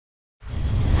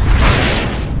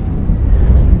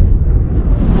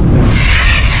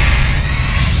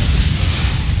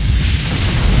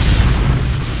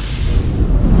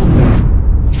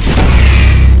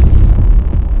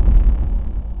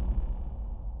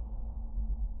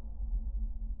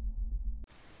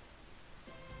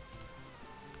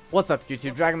What's up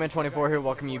YouTube, DragonMan24 here,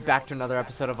 welcome you back to another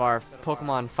episode of our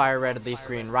Pokemon FireRed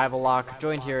LeafGreen RivalLocke,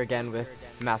 joined here again with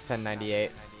Mousepen98.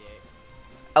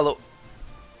 Hello.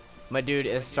 My dude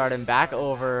is starting back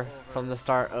over from the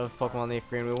start of Pokemon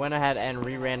LeafGreen. We went ahead and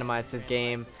re-randomized his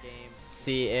game,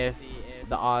 see if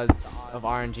the odds of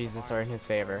RNGs are in his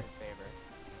favor.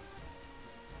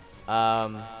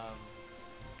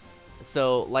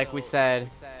 So like we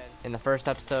said in the first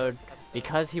episode,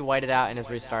 because he whited out and is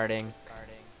restarting,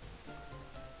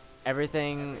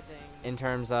 everything in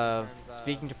terms of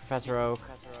speaking to Professor Oak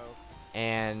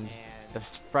and the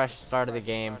fresh start of the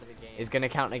game is going to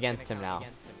count against him now.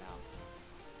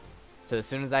 So as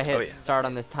soon as I hit start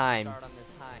on this time,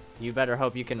 you better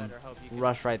hope you can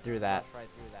rush right through that.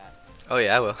 Oh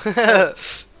yeah, I will.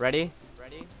 Ready?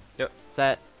 Yep.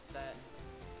 Set.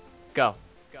 Go.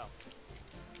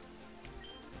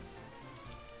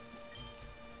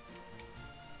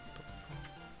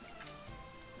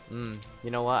 You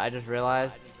know what? I just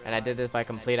realized, and I did this by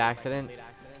complete accident,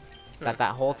 that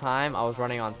whole time I was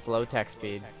running on slow tech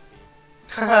speed.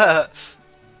 Dang,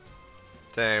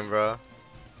 bro.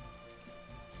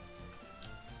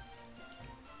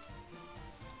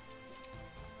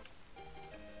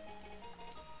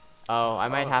 Oh, I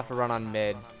might have to run on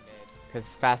mid, because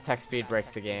fast tech speed breaks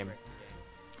the game.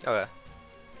 Okay.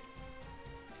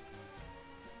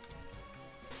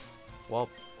 Well,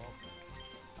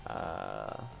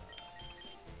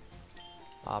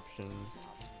 options.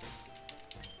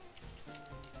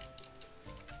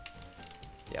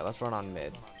 Yeah, let's run on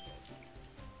mid.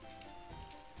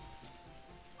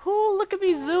 Ooh, look at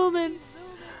me zooming!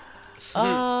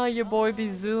 Ah, your boy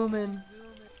be zooming.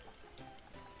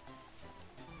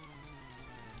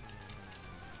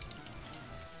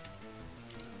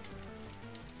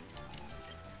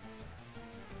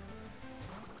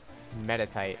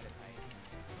 Meditite.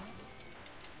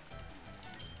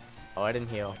 Oh, I didn't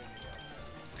heal.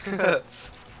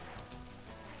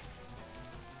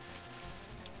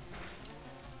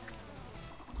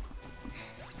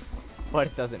 But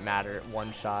it doesn't matter,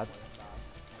 one shot.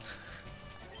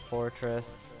 Fortress.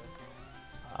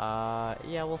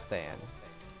 Yeah, we'll stay in.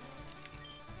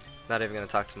 Not even gonna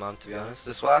talk to mom, to be honest.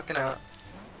 Just walking out.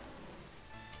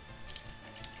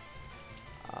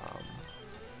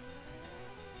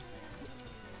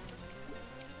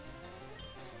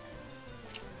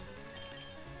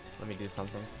 Let me do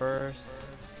something first.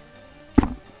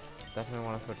 Definitely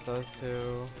want to switch those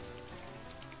two.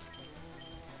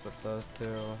 Switch those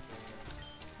two.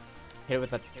 Hit it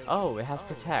with a. Oh, it has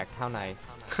protect. How nice.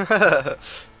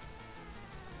 Let's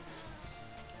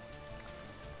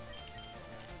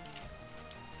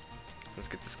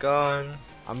get this going.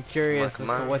 I'm curious Come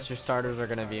as on. to what your starters are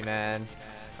gonna be, man.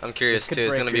 I'm curious too.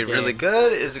 Is it gonna break be your really game.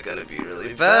 good? Is it gonna be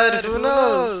really bad? Who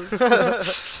knows?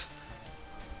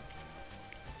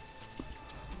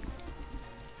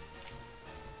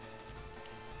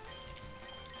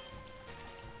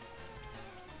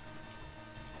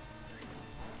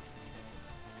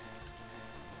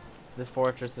 This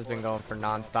fortress has been going for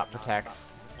non-stop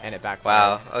protects, and it backfired.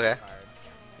 Wow. Okay.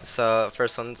 So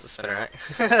first one's a spinner,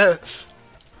 right?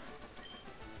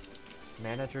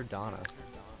 Manager Donna.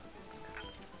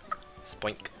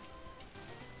 Spoink.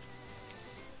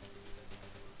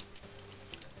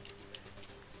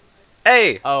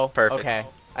 Hey! Oh, Perfect. okay.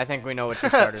 I think we know what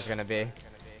your starter's gonna be.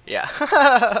 Yeah.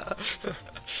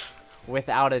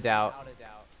 Without a doubt.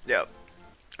 Yep.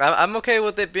 I'm okay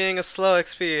with it being a slow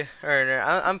XP earner.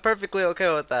 I'm perfectly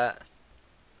okay with that.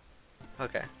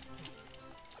 Okay.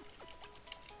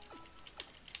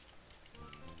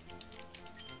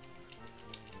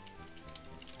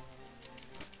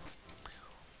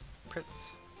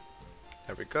 Prince.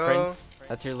 There we go. Prince?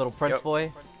 That's your little prince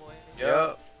boy?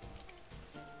 Yep.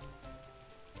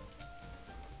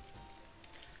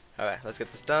 Alright, let's get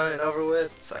this done and over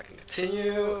with so I can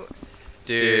continue.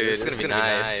 Dude, this is gonna be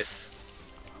nice.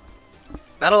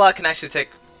 Not a lot can actually take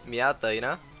me out though, you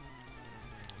know?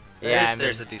 Yeah, I mean,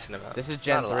 there's a decent amount. this is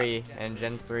Gen Not a lot. 3, and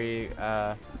Gen 3,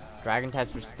 Dragon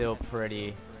types are still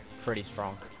pretty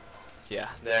strong. Yeah,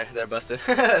 they're busted.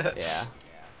 Yeah.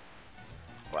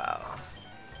 Wow.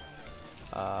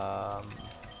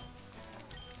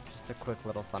 Just a quick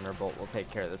little Thunderbolt will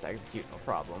take care of this execute, no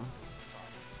problem.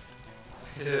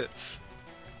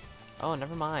 Oh,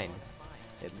 never mind.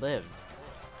 It lived.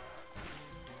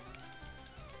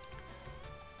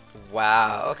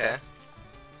 Wow, okay.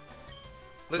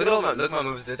 Look at my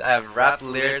moves, dude. I have Wrap,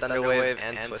 Leer, Thunder Wave,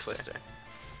 and Twister.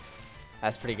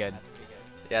 That's pretty good.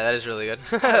 Yeah, that is really good.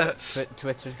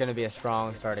 Twister's gonna be a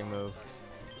strong starting move.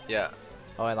 Yeah.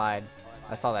 Oh, I lied.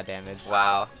 I saw that damage.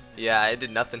 Wow. Yeah, it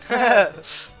did nothing.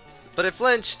 But it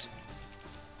flinched.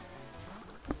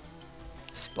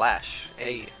 Splash.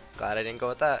 Hey, glad I didn't go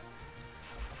with that.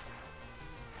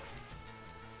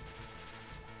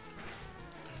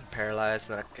 Paralyzed,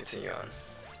 and then I continue on.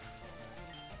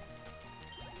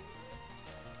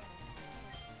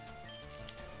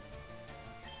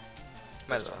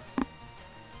 Might as well.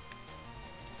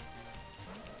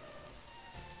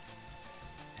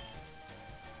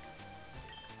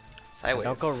 Sidewave.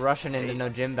 Don't go rushing into no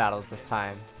gym battles this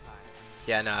time.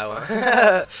 Yeah, no, I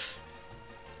won't.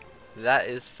 That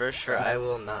is for sure. I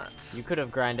will not. You could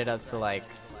have grinded up to like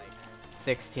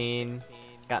 16,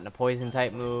 gotten a poison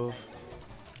type move.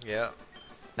 Yeah.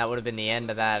 That would have been the end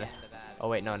of that. Oh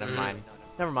wait, no, never mind.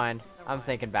 Never mind. I'm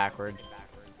thinking backwards.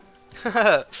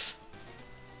 Yeah,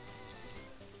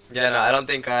 no, I don't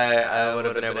think I would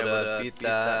have been able to beat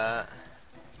that.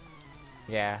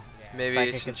 Yeah. Maybe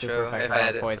Psychic it should is super show effective if I on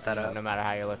had put that poison, up. no matter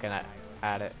how you're looking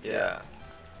at it. Yeah.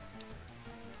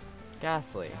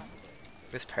 Ghastly.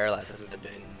 This Paralyze hasn't been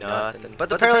doing nothing. But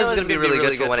the Paralyze is going to be really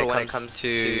good for when it comes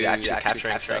to actually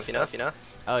capturing stuff, you know?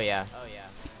 Oh yeah.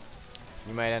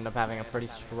 You might end up having a pretty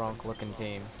strong looking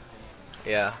team.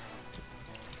 Yeah.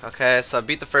 Okay, so I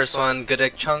beat the first one. Good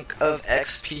chunk of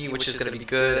XP, which is going to be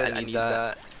good. I need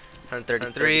that.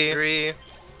 133.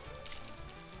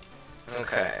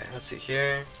 Okay, let's see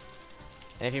here.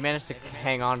 And if you manage to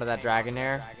hang on to that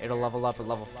Dragonair, it'll level up at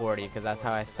level 40, because that's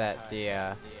how I set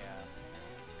the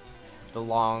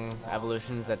long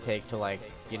evolutions that take to, like,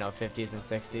 you know, 50s and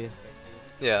 60s.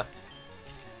 Yeah.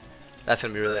 That's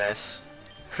gonna be really nice.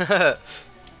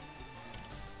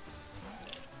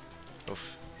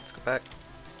 Oof. Let's go back.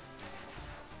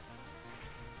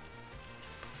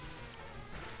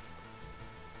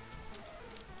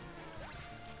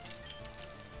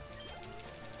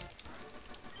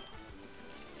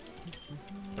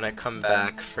 When I come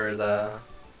back for the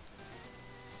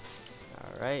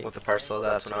Alright. with the parcel,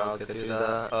 that's when I'll get to do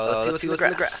that. Let's see what's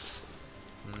in the grass.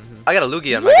 I I got a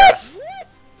Lugia on my grass.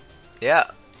 Yeah.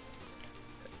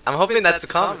 I'm hoping that's the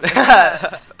comment.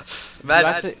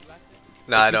 Imagine.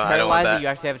 No, I don't want that. You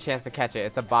actually have a chance to catch it.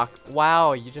 It's a box.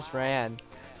 Wow, you just ran.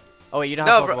 Oh wait, you don't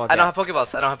No, have bro, Pokeballs I don't yet. have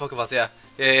Pokeballs. I don't have Pokeballs. Yeah.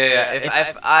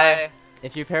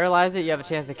 If you paralyze it, you have a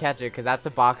chance to catch it, because that's a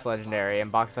box legendary, and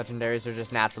box legendaries are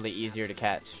just naturally easier to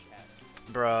catch.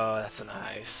 Bro, that's so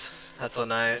nice. That's so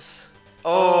nice.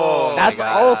 Oh, That's my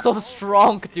God. also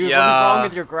strong, dude. Yeah. What is wrong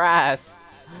with your grass?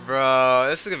 Bro,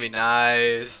 this is gonna be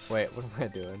nice. Wait, what am I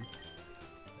doing?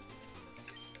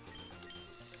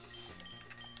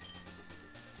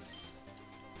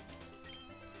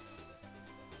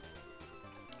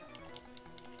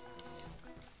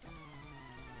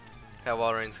 Yeah,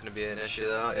 wall rain's gonna be an issue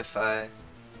though if I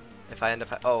end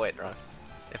up oh wait, wrong.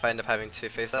 If I end up having to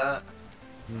face that.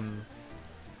 I'm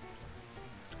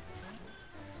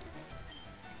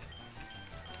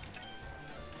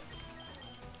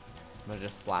gonna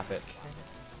just slap it.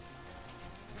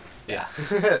 Yeah.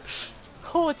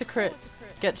 Oh, it's a crit.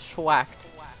 Get schwacked.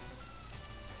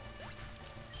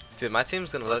 Dude, my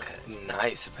team's gonna look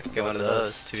nice if I can get one of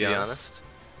those, to be honest.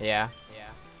 Yeah.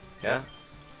 Yeah.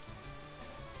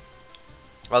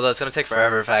 Although it's gonna take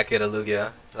forever if I get a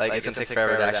Lugia. Like it's gonna take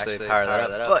forever to actually power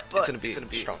that up. But it's gonna be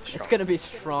strong. It's gonna be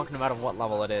strong no matter what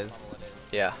level it is.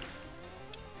 Yeah.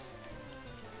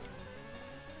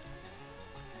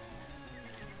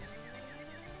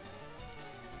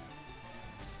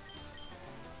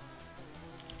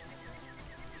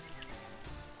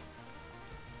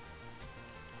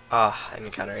 Ah, I can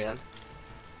counter again.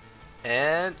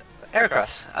 And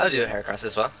Heracross. I'll do a Heracross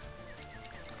as well.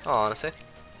 Oh, honestly.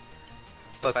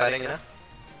 Bug fighting, you know?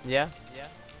 Yeah.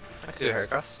 I could do a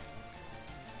Heracross.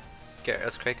 Get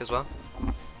Earthquake as well.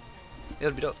 It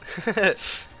would be dope. Okay,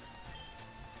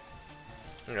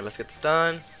 let's get this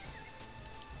done.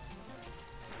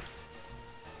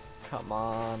 Come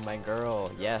on, my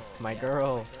girl. Yes, my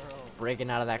girl. Breaking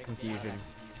out of that confusion.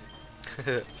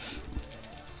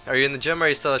 Are you in the gym or are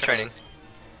you still at training?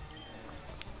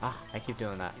 Ah, I keep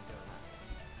doing that.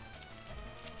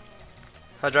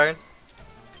 Huh, Dragon?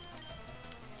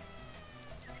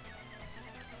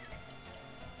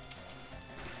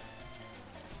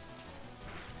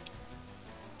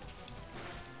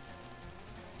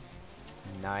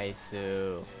 Nice.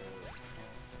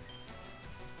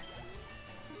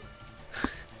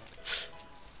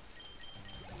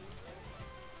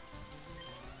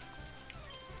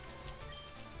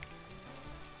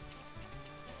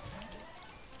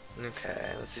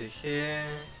 Okay, let's see here.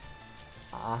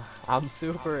 I'm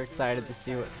super excited to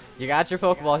see what you got. Your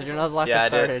Pokeballs. You're not left Yeah, I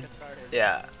started. did.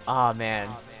 Yeah. Oh man.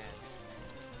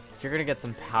 You're gonna get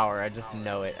some power. I just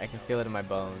know it. I can feel it in my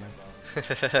bones.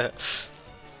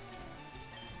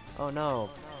 Oh no.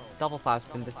 Double Slap's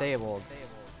been disabled.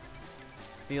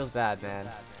 feels bad, man.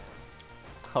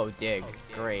 Oh, dig.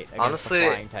 Great. Against Honestly, the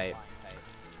flying type.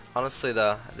 Honestly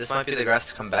though, this might be the grass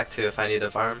to come back to if I need to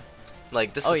farm.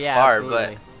 Like, this is yeah, far,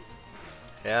 absolutely.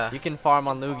 but yeah. You can farm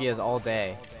on Lugias all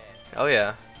day. Oh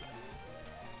yeah.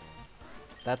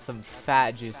 That's some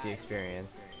fat, juicy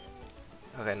experience.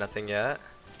 Okay, nothing yet.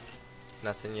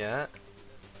 Nothing yet.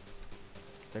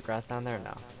 Is there grass down there?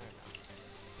 No.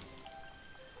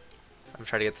 I'm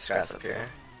trying to get this grass up here.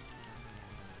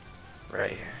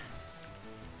 Right here.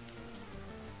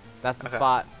 That's the Okay.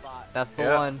 spot. That's the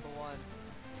Yep. one.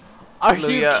 Are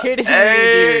you Lugia. kidding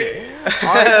Hey! me, dude?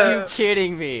 Are you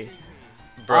kidding me?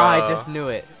 Bro. Oh, I just knew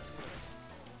it.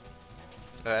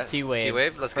 Okay. T-wave.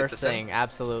 T-wave, let's get First this thing, in.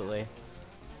 absolutely.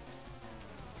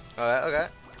 Okay, okay.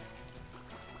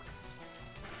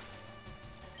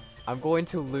 I'm going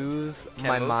to lose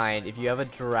my move. mind if you have a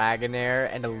Dragonair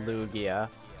and a Lugia.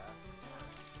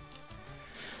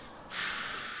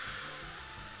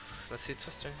 Let's see,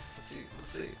 Twister. Let's see, let's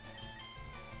see.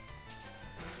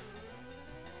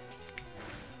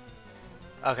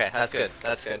 Okay, that's good.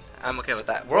 That's good. I'm okay with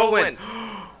that. Whirlwind!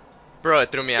 Bro,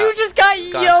 it threw me out. You just got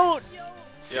gone. yote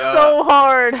Yeah. so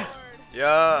hard.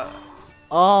 Yeah.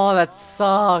 Oh, that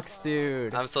sucks,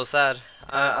 dude. I'm so sad.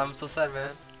 I'm so sad, man.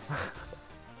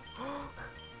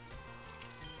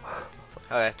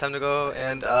 Okay, time to go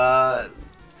and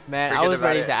Man, I forget was about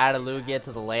ready it. to add a Lugia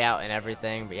to the layout and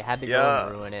everything, but you had to go Yeah.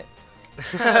 and ruin it.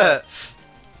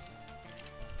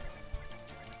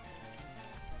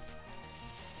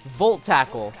 Volt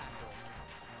Tackle.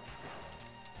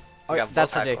 Oh, got Volt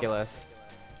that's Tackle. ridiculous.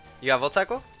 You got Volt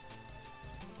Tackle?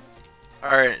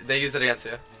 Or they used it against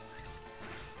you?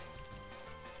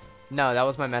 No, that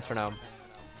was my metronome.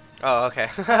 Oh, okay.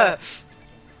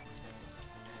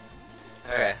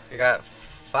 Okay, we got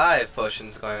 5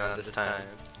 potions going on this time,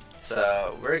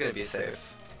 so we're gonna be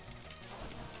safe.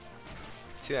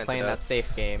 2 antidotes. Playing that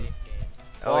safe game.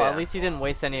 Oh, Well, yeah. at least you didn't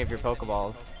waste any of your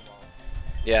Pokeballs.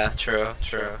 Yeah, true,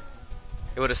 true.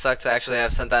 It would have sucked to actually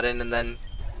have sent that in and then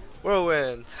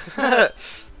Whirlwind.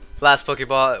 Last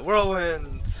Pokeball,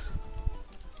 Whirlwind.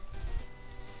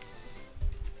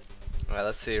 Alright,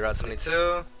 let's see, Route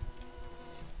 22.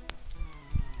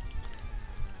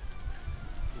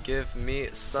 Give me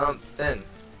something.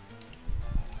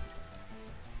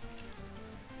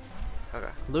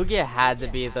 Okay. Lugia had to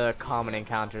be the common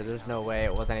encounter. There's no way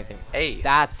it was anything. Hey.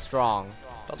 That's strong.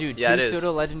 Dude, Yeah, it 2 is.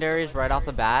 pseudo-legendaries right off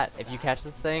the bat. If you catch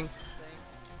this thing,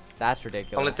 that's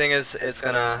ridiculous. Only thing is, it's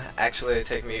gonna actually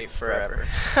take me forever.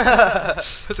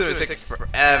 It's gonna take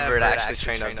forever to actually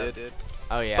train up, dude.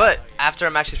 Oh, yeah. But after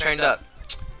I'm actually trained up,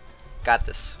 got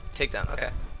this. Takedown,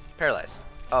 okay. Paralyzed.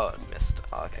 Oh, missed.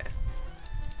 Oh, okay.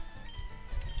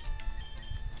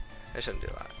 I shouldn't do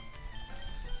that.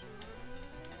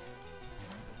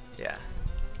 Yeah.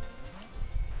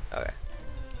 Okay.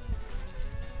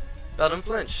 Beldum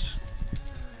flinched.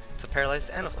 It's a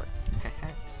paralyzed and a flint.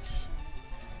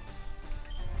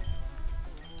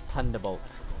 Thunderbolt.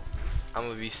 I'm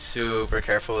gonna be super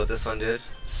careful with this one, dude.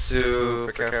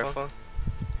 Super careful.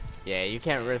 Yeah, you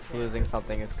can't risk losing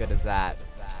something as good as that.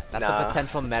 That's a Nah.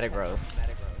 potential Metagross.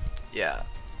 Yeah.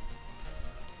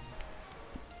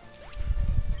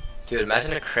 Dude,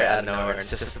 imagine a crit out of nowhere and it's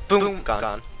just boom,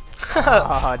 gone.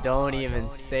 Oh, don't even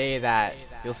say that.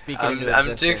 You'll speak it into I'm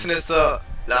existence. jinxing it, so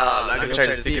no, I'm not gonna You'll try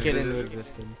to speak it into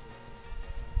existence. existence.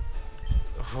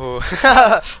 Ooh.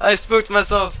 I spooked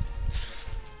myself.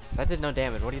 That did no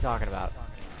damage. What are you talking about?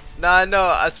 Nah, no,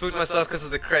 I spooked myself because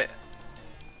of the crit.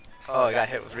 Oh, I got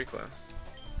hit with recoil.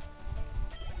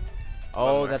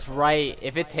 Oh, more. that's right.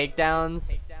 If it takedowns,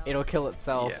 it'll kill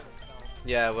itself.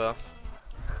 Yeah. Yeah, well.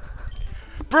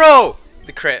 Bro!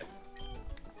 The crit.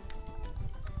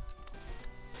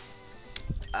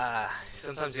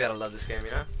 Sometimes you gotta love this game,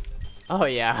 you know? Oh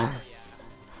yeah.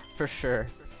 For sure.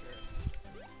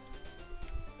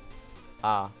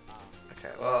 Ah. Okay,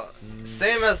 well,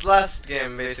 same as last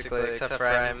game, basically, except for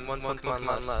I'm one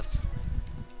Pokemon less.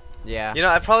 Yeah. You know,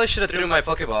 I probably should have threw my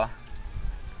Pokeball.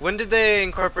 When did they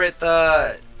incorporate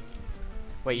the...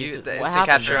 Wait, the what instant happened?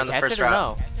 capture Did on you the catch first it or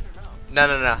route? No?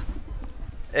 No.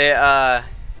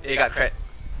 It got crit.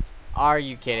 Are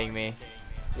you kidding me?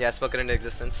 Yeah, I spoke it into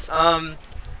existence.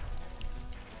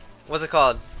 What's it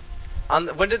called?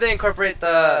 When did they incorporate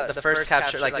the first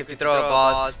capture? Like, if you throw a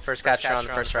ball, it's first capture on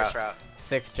the first route.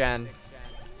 6th gen.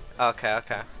 Okay.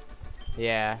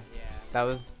 Yeah. That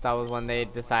was when they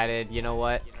decided, you know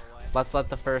what? Let's let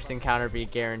the first encounter be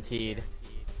guaranteed.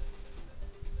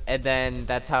 And then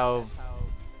that's how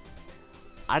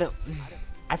I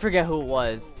forget who it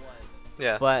was.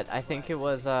 Yeah. But I think it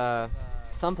was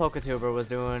some Poketuber was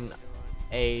doing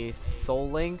a Soul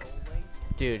Link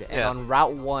Dude, and on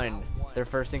Route 1, their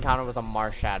first encounter was a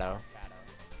Marsh Shadow.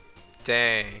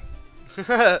 Dang.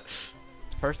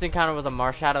 First encounter was a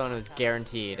Marsh Shadow and it was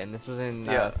guaranteed, and this was in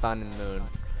Sun and Moon.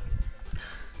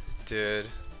 Dude.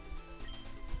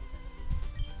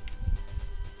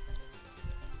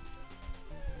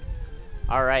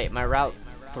 Alright, my Route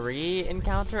 3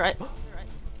 encounter,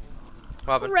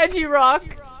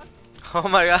 Regirock! Oh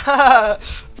my god!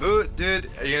 Ooh, dude,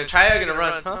 are you gonna try or are you gonna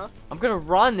run, huh? I'm gonna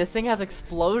run, this thing has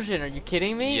explosion, are you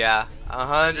kidding me? Yeah,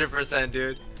 100%,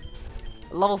 dude.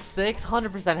 Level 6,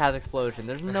 100% has explosion,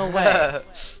 there's no way.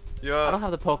 Yo. I don't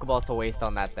have the Pokeballs to waste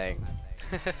on that thing.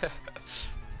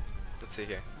 Let's see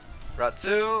here. Route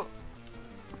 2.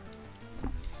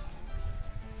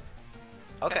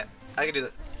 Okay, I can do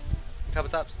that. Couple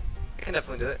tops. I can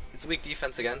definitely do it. It's weak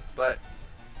defense again, but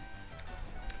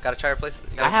gotta try to replace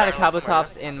it. I had a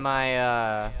Kabutops in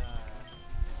my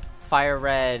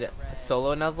FireRed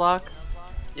solo Nuzlocke.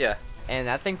 Yeah. And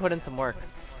that thing put in some work.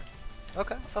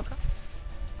 Okay, okay.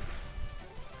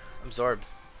 Absorb.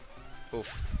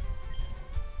 Oof.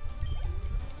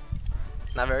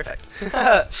 Not very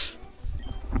effective.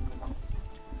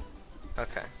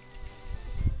 Okay.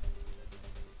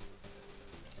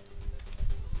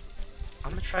 I'm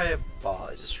gonna try a ball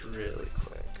just really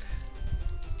quick.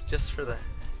 Just for the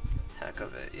heck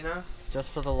of it, you know? Just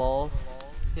for the lulz?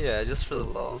 Yeah, just for the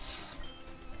lulz.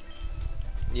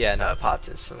 Yeah, no, it popped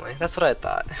instantly. That's what I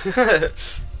thought.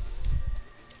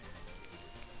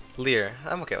 Leer,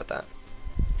 I'm okay with that.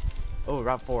 Oh,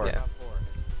 Route 4. Yeah.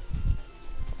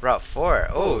 Route 4.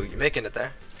 Oh, you're making it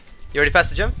there. You already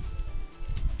passed the gym?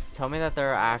 Tell me that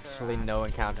there are actually no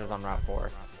encounters on Route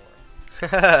 4.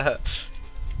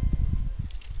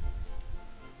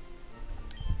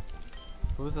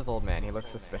 Who's this old man? He looks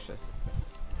suspicious.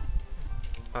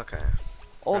 Okay.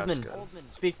 Oldman,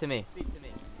 speak to me.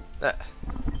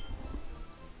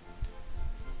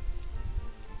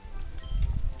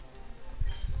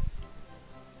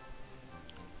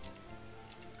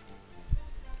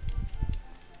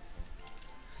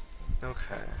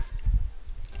 Okay.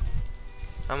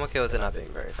 I'm okay with it not being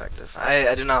very effective.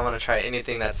 I do not want to try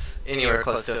anything that's anywhere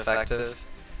close to effective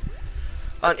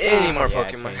on any more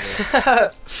Pokemon.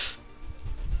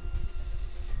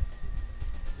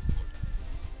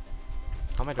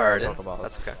 How am I doing Pokeballs?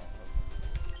 That's okay.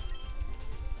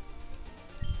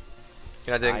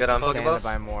 You're not doing good on I'm Pokeballs? to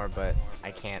buy more, but I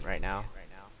can't right now.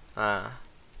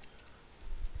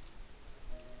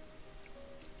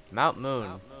 Mount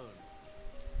Moon.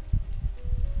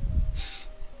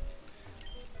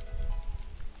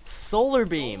 Solar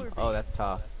Beam! Oh, that's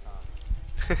tough.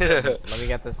 Let me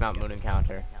get this Mount Moon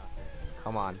encounter.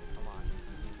 Come on.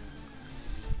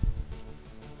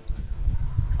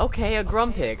 Okay, a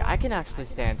Grumpig. I can actually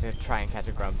stand to try and catch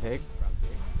a Grumpig.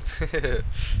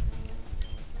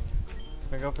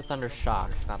 I'm gonna go for Thunder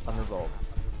Shocks, not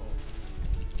Thunderbolts.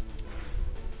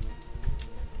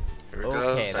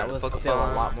 Okay, that was still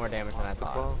a lot more damage than I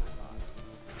thought.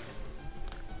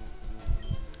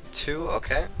 2,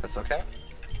 okay, that's okay.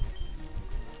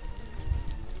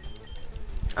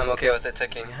 I'm okay with it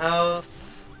taking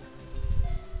health.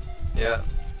 Yeah.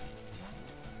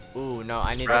 Ooh, no,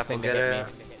 I need this thing to hit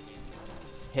me.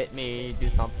 Hit me, do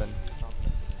something.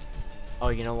 Oh,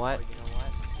 you know what?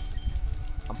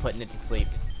 I'm putting it to sleep.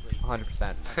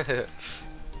 100%.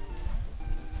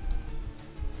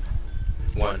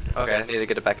 1. Okay, I need to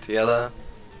get it back to yellow.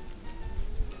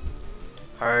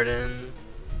 Harden.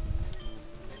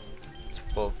 It's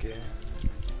bulky.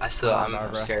 I'm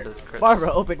scared of the crits.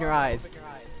 Barbara, open your eyes.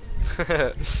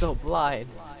 You're so blind.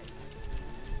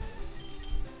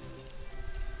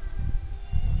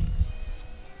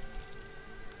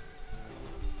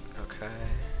 Okay.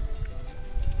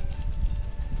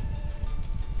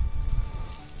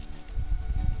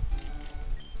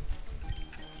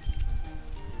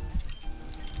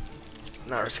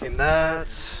 Not risking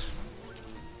that.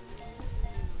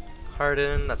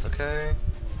 Harden, that's okay.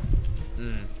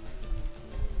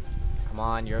 Come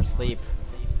on, you're asleep.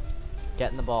 Get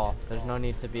in the ball. There's no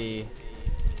need to be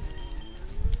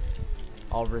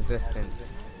all resistant.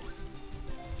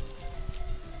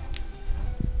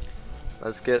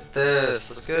 Let's get this.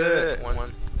 Let's get it.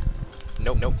 One.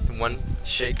 Nope. One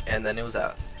shake and then it was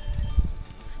out.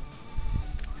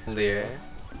 Leer.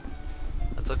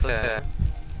 That's okay.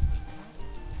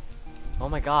 Oh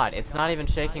my god, it's not even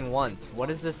shaking once.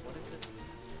 What is this?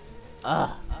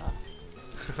 Ugh.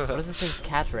 What is this thing's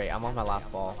catch rate? I'm on my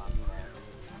last ball.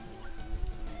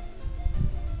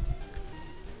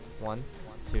 1,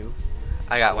 2.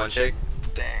 I got one shake.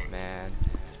 Dang. Man.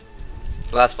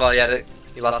 Last ball, you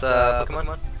lost a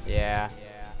Pokemon? Yeah.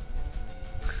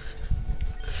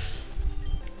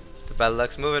 bad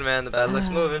luck's moving, man. The bad luck's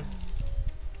moving.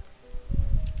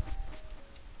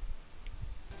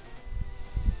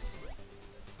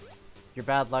 Your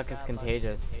bad luck is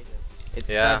contagious. It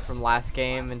Yeah. spread from last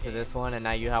game into this one, and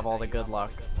now you have all the good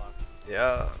luck.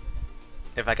 Yeah.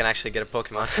 If I can actually get a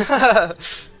Pokemon.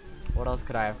 What else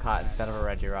could I have caught instead of a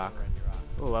Regirock?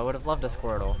 Ooh, I would have loved a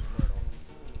Squirtle.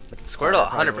 Squirtle,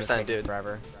 Probably would've 100%, taken dude.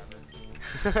 Forever.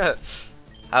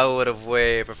 I would have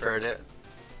way preferred it.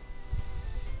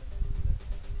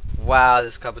 Wow,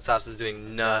 this Kabutops is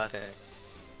doing nothing.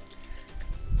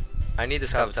 I need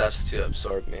this Kabutops to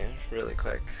absorb me really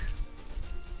quick.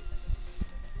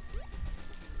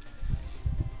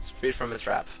 It's freed from its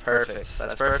wrap. Perfect.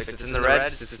 That's perfect. It's in the red.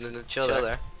 It's in the chill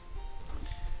there.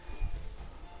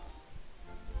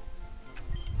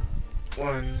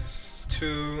 1,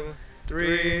 2,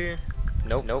 3.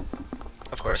 Nope. Nope.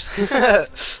 Of course. I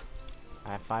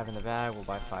have 5 in the bag. We'll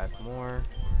buy 5 more.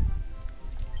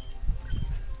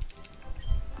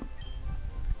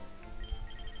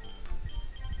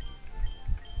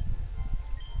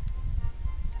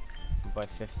 We'll buy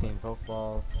 15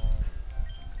 Pokeballs.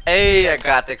 Hey, I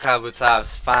got the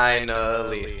Kabutops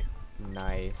finally.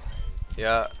 Nice.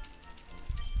 Yeah.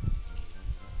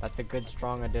 That's a good,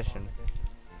 strong addition.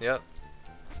 Yep.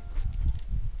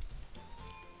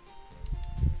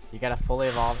 You got a fully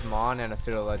evolved Mon and a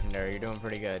pseudo legendary. You're doing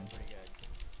pretty good.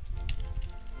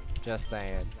 Just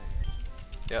saying.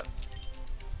 Yep.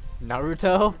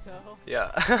 Naruto?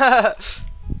 Yeah.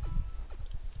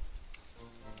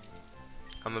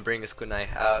 I'm gonna bring this kunai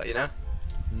out, you know?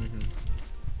 Mm-hmm.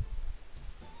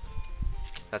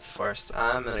 That's the forest.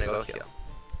 I'm gonna go kill.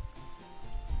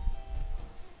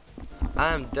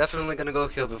 I'm definitely gonna go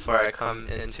kill before I come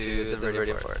into the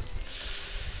Viridian Forest.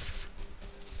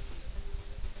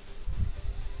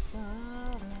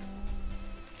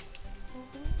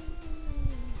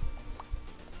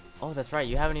 Oh, that's right.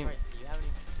 You haven't even.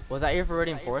 Was that your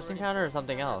Viridian Forest encounter or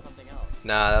something else?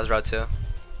 Nah, that was Route 2.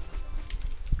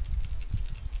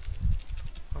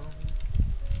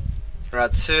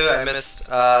 Route 2, I missed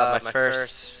my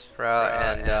first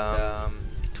route and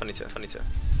 22.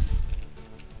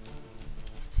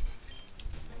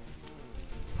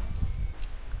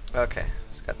 Okay,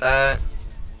 just got that.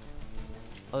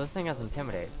 Oh, this thing has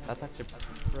Intimidate. That's actually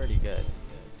pretty good.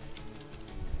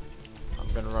 I'm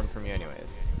gonna run from you anyways.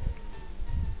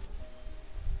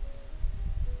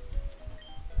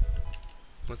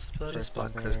 What's the ability? First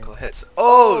Block one critical there. hits.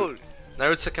 Oh!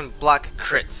 Naruto can block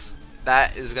crits.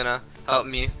 That is gonna help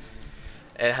me.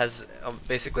 It has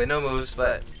basically no moves,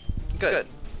 but good.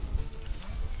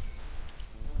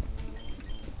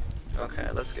 Okay,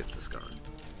 let's get this going.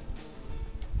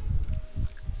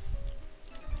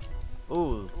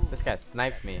 Ooh, this guy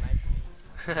sniped me.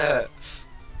 I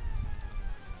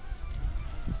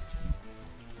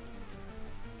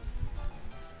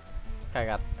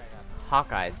got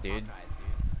Hawkeyes, dude.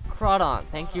 Crawdon,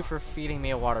 thank you for feeding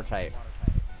me a water type.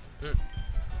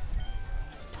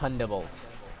 Thunderbolt.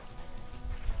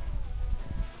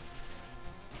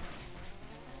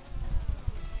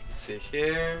 Let's see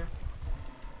here.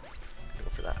 Go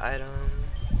for that item.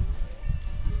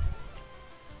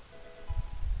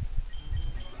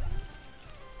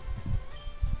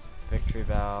 Victory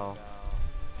Bell.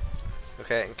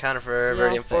 Okay, encounter for Yeah,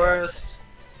 Viridian I'll Forest.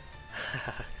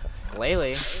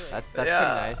 Glalie. That's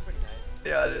Yeah. pretty nice.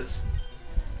 Yeah, it is.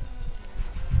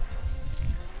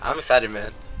 I'm excited,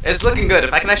 man. It's looking good.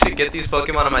 If I can actually get these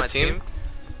Pokemon on my team,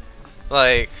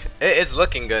 like, it's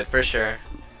looking good for sure.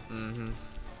 Mm-hmm.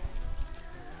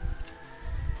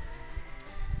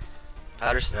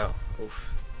 Powder Snow.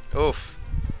 Oof. Oof.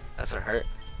 That's gonna hurt.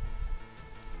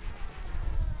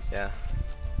 Yeah.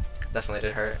 Definitely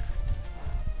did hurt.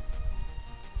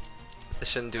 This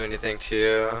shouldn't do anything to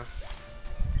you.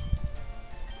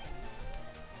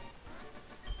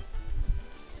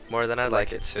 More than I'd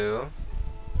like it to.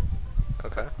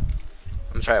 Okay.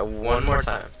 I'm gonna try it one more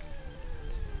time.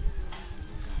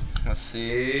 Let's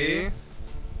see.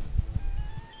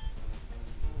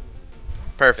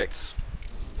 Perfect.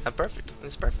 Perfect.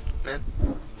 It's perfect, man.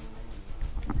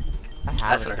 I have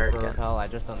That's a gonna hurt Super again. Repel, I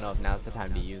just don't know if now's the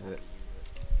time to use it.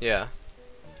 Yeah.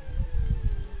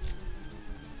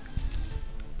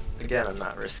 Again, I'm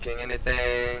not risking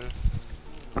anything.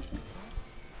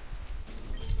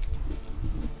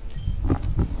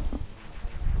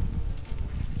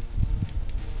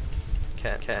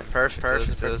 Can't. Perfect.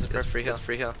 Those are perfect.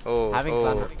 Free heal. Oh,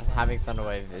 Having Thunder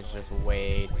Wave is just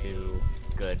way too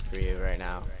good for you right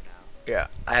now. Yeah,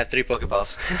 I have 3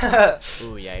 Pokeballs.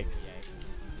 Ooh, yikes.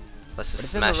 Let's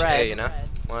just But it's in the smash red. A, you know?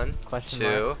 1, Question 2,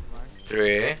 mark.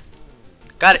 3.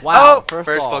 Got it. Wow, Oh,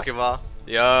 first ball. Pokeball.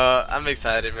 Yo, I'm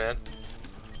excited, man.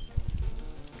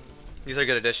 These are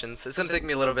good additions. It's gonna take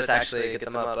me a little bit to actually get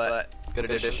them up, but good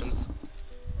additions.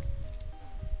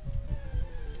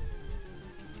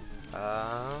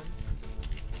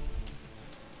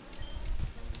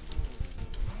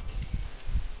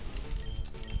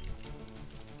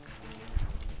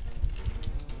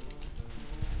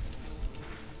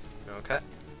 Okay.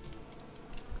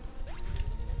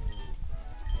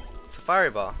 It's a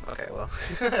fireball. Okay, well.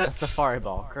 That's a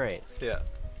fireball. Great. Yeah.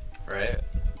 Right.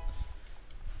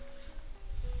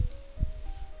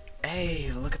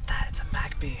 Hey, look at that. It's a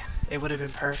Magby. It would have been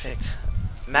perfect.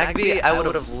 Magby, I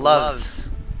would have loved.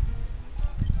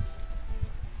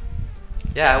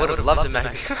 Yeah, I would have loved a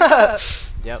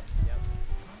Magby. Yep.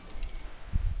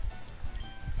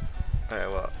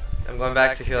 Alright, well, I'm going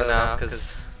back to heal now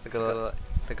because the Glalie.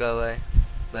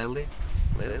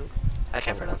 I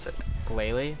can't pronounce it.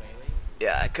 Glalie?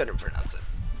 Yeah, I couldn't pronounce it.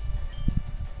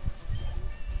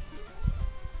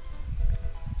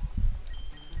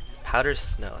 Powder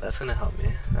Snow, that's gonna help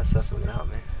me. That's definitely gonna help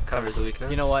me. Covers the weakness.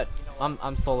 You know what?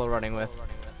 I'm solo running with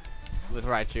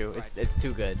Raichu. It's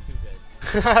too good.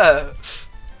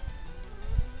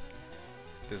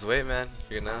 Just wait, man.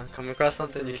 You're gonna come across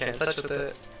something you can't touch with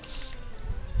it.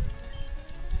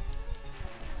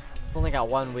 It's only got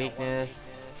one weakness.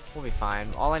 We'll be fine.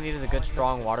 All I need is a good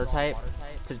strong water type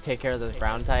to take care of those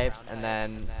ground types, and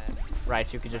then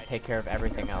Raichu could just take care of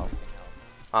everything else.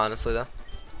 Honestly, though.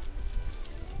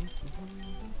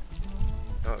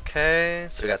 Okay,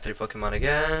 so we got 3 Pokemon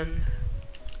again.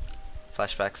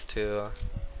 Flashbacks to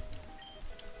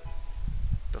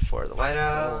before the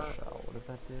whiteout. What does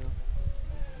that do?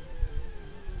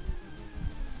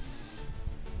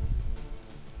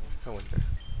 I wonder.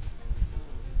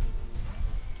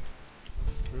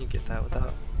 Can you get that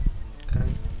without? Okay.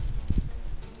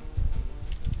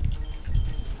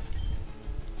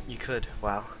 You could.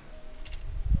 Wow.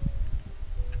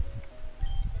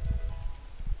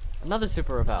 Another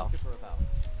Super Repel.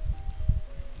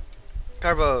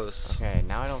 Carbos. Okay,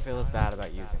 now I don't feel as bad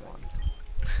about using one.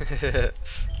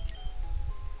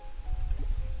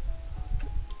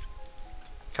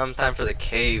 Come time for the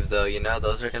cave, though, you know,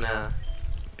 those are gonna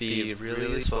be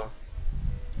really useful.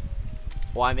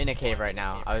 Well, I'm in a cave right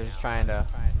now. I was just trying to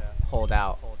hold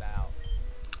out.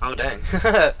 Oh, dang.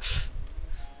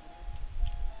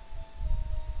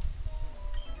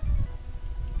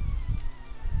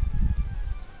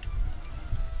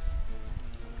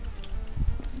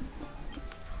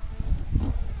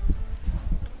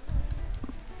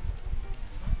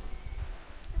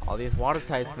 All these water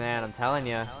types, man, I'm telling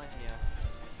you.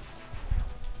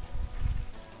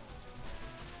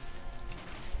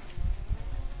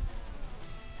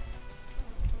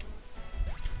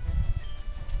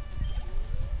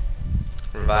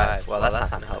 Revive. Well, that's not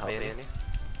gonna help me any.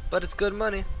 But it's good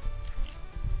money.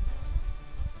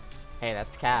 Hey,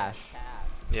 that's cash.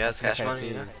 Yeah, it's cash money,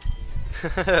 you know.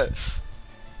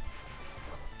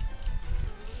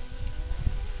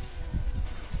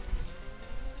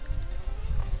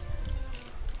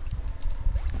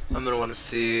 I'm gonna want to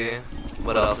see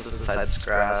what else is inside this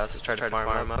grass. Let's try to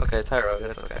farm him up. Okay, Tyrogue,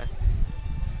 that's okay.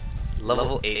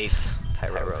 Level 8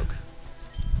 Tyrogue.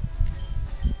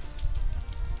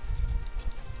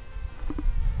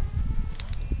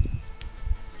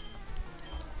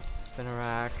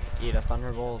 Spinarak, eat a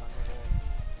Thunderbolt.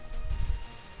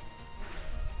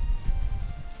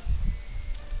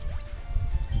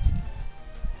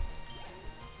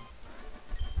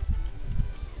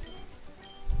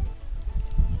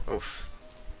 Oof.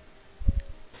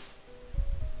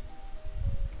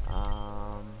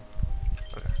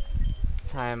 Okay.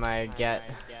 It's time I get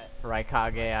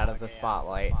Raikage out of the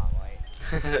spotlight.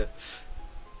 Just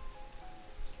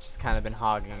kind of been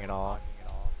hogging it all.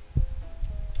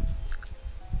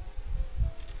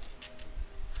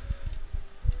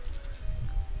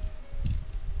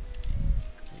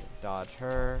 Dodge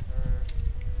her.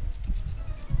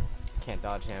 Can't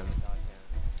dodge him.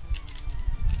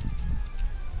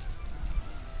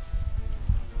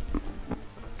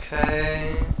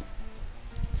 Okay.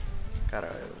 Got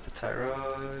away with the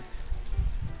Tyrogue.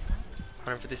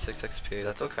 156 XP,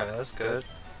 that's okay, that's good.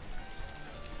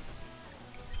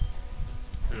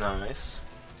 Nice.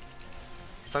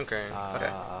 Sunkering,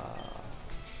 okay.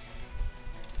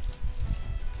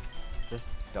 Just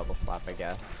double slap, I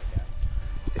guess.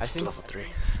 It's level 3.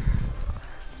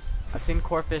 I've seen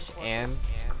Corphish and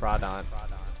Crawdont,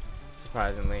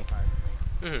 surprisingly.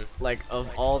 Like,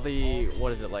 of all the,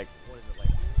 what is it, like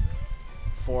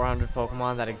 400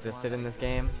 Pokemon that existed in this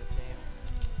game?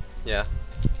 Yeah.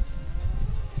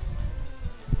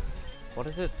 What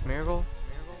is it, Smeargle?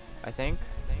 I think?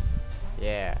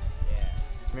 Yeah.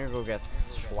 Smeargle gets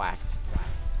schwacked.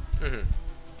 Mhm.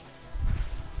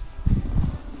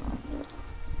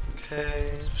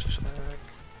 Okay. Special attack.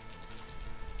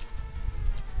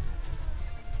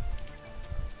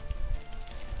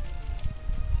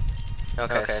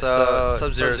 Okay, so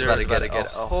Sub-Zero's about to get a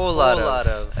whole lot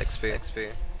of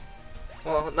XP.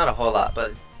 Well, not a whole lot,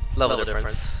 but level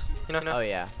difference. You know? Oh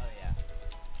yeah.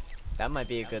 That might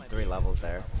be a good 3 levels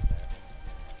there.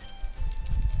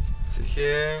 See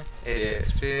here, 88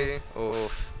 XP.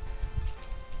 Oof.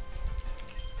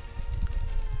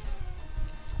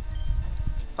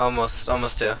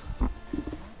 Almost 2.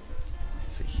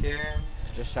 See here.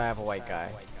 Just shy of a white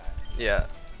guy. Yeah.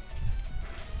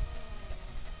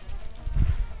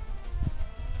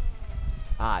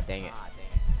 Ah, dang it.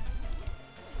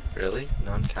 Really?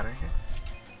 No encounter here?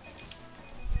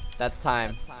 That's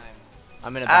time.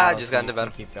 I'm in a battle. Just got into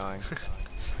battle. Keep going.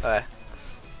 Alright.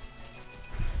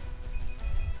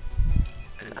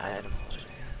 An item holder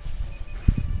again.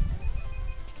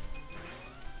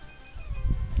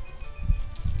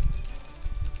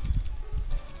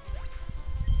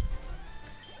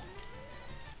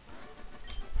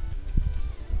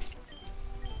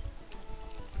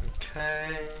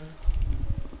 Okay.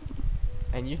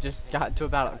 And you just got to a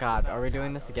battle. God, are we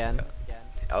doing this again?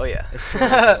 Oh yeah. It's too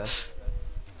ridiculous.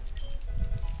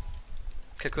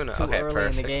 Kakuna. Too Okay, early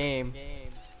perfect. in the game.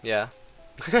 Yeah.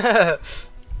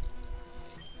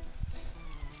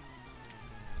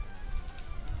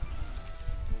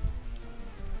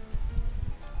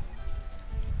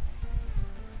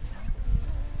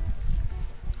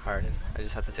 Harden. I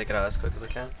just have to take it out as quick as I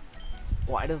can.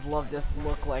 Why does love just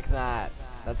look like that?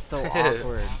 That's so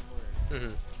awkward.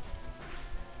 Mhm.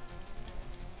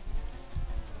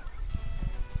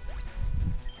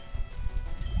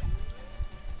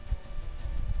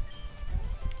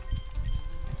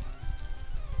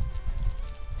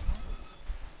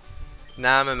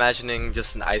 Now I'm imagining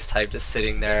just an ice type just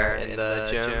sitting there in the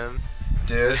gym.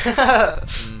 Dude.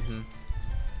 Mhm.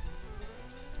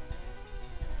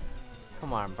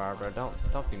 Come on, Barbara,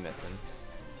 don't be missing.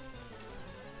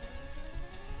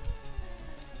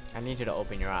 I need you to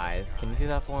open your eyes. Can you do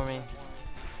that for me?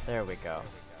 There we go.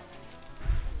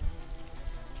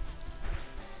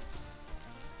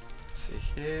 Let's see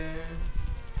here.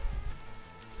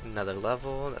 Another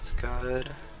level, that's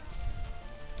good.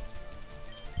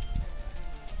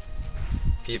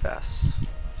 Feebas.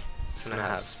 It's gonna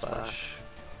have splash.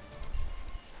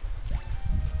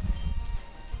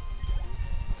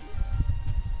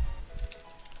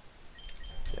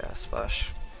 Yeah,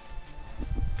 splash.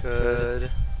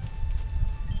 Good.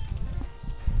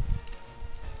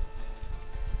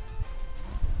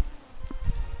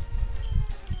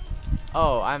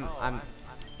 Oh, I'm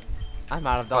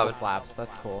out of double slaps.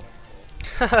 That's cool.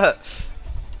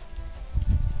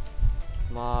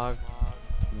 Smog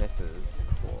misses.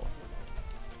 Cool.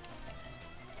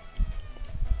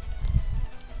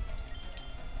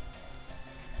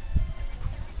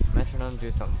 Metronome,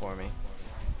 do something for me.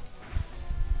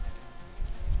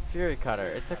 Fury Cutter.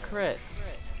 It's a crit.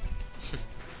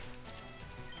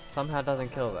 Somehow doesn't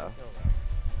kill though.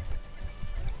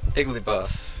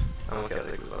 Igglybuff. I'm okay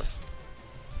with Igglybuff.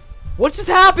 What just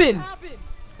happened?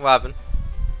 What happened?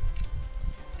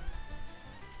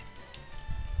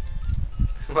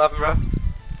 What happened, bro?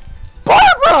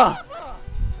 Barbara!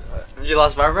 You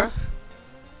lost Barbara?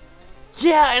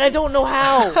 Yeah, and I don't know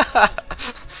how.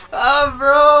 Ah,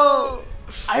 bro!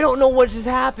 I don't know what just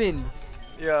happened.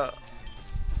 Yeah.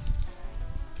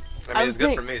 I mean, it's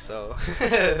good for me, so.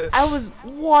 I was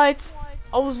what?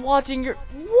 I was watching your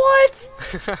what?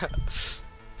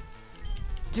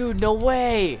 Dude, no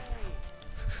way.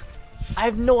 I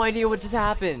have no idea what just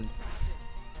happened.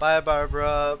 Bye,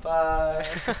 Barbara. Bye.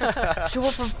 She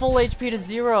went from full HP to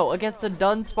 0 against the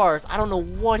Dunsparce. I don't know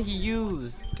what he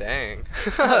used. Dang.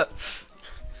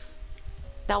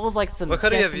 That was like some What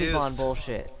could he have Destiny Bond used?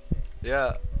 bullshit.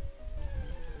 Yeah.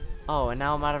 Oh, and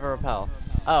now I'm out of a repel.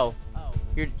 Oh,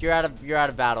 you're out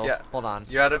of battle. Yeah. Hold on.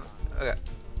 You're out of. Okay.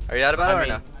 Are you out of battle or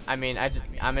no? I mean,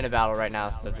 I'm in a battle right now,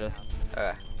 so just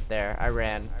Okay. there. I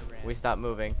ran. We stopped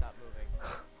moving.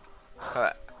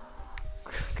 Alright.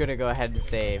 Gonna go ahead and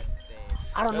save.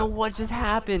 I don't know what just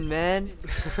happened, man.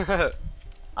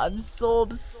 I'm so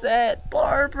upset,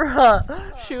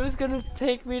 Barbara. She was gonna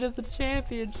take me to the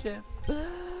championship.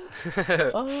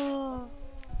 Oh.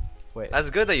 Wait. That's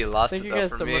good that you lost Thank it you though guys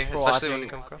for so me, much for especially when watching. you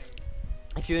come across.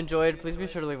 If you enjoyed, please be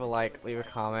sure to leave a like, leave a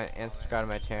comment, and subscribe to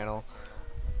my channel.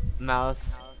 Mouse,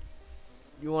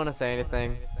 you want to say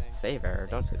anything? Save error.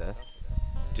 Don't do this.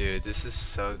 Dude, this is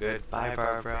so good. Bye,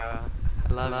 Barbara.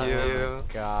 I love you. Oh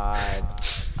my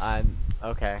God.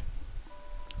 Okay.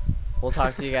 We'll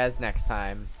talk to you guys next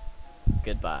time.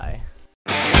 Goodbye.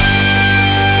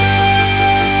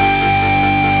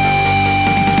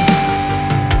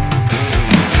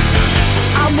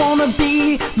 I wanna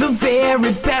be the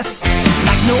very best,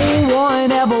 like no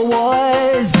one ever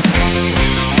was.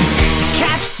 To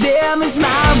catch them is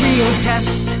my real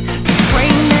test, to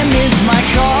train them is my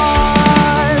cause.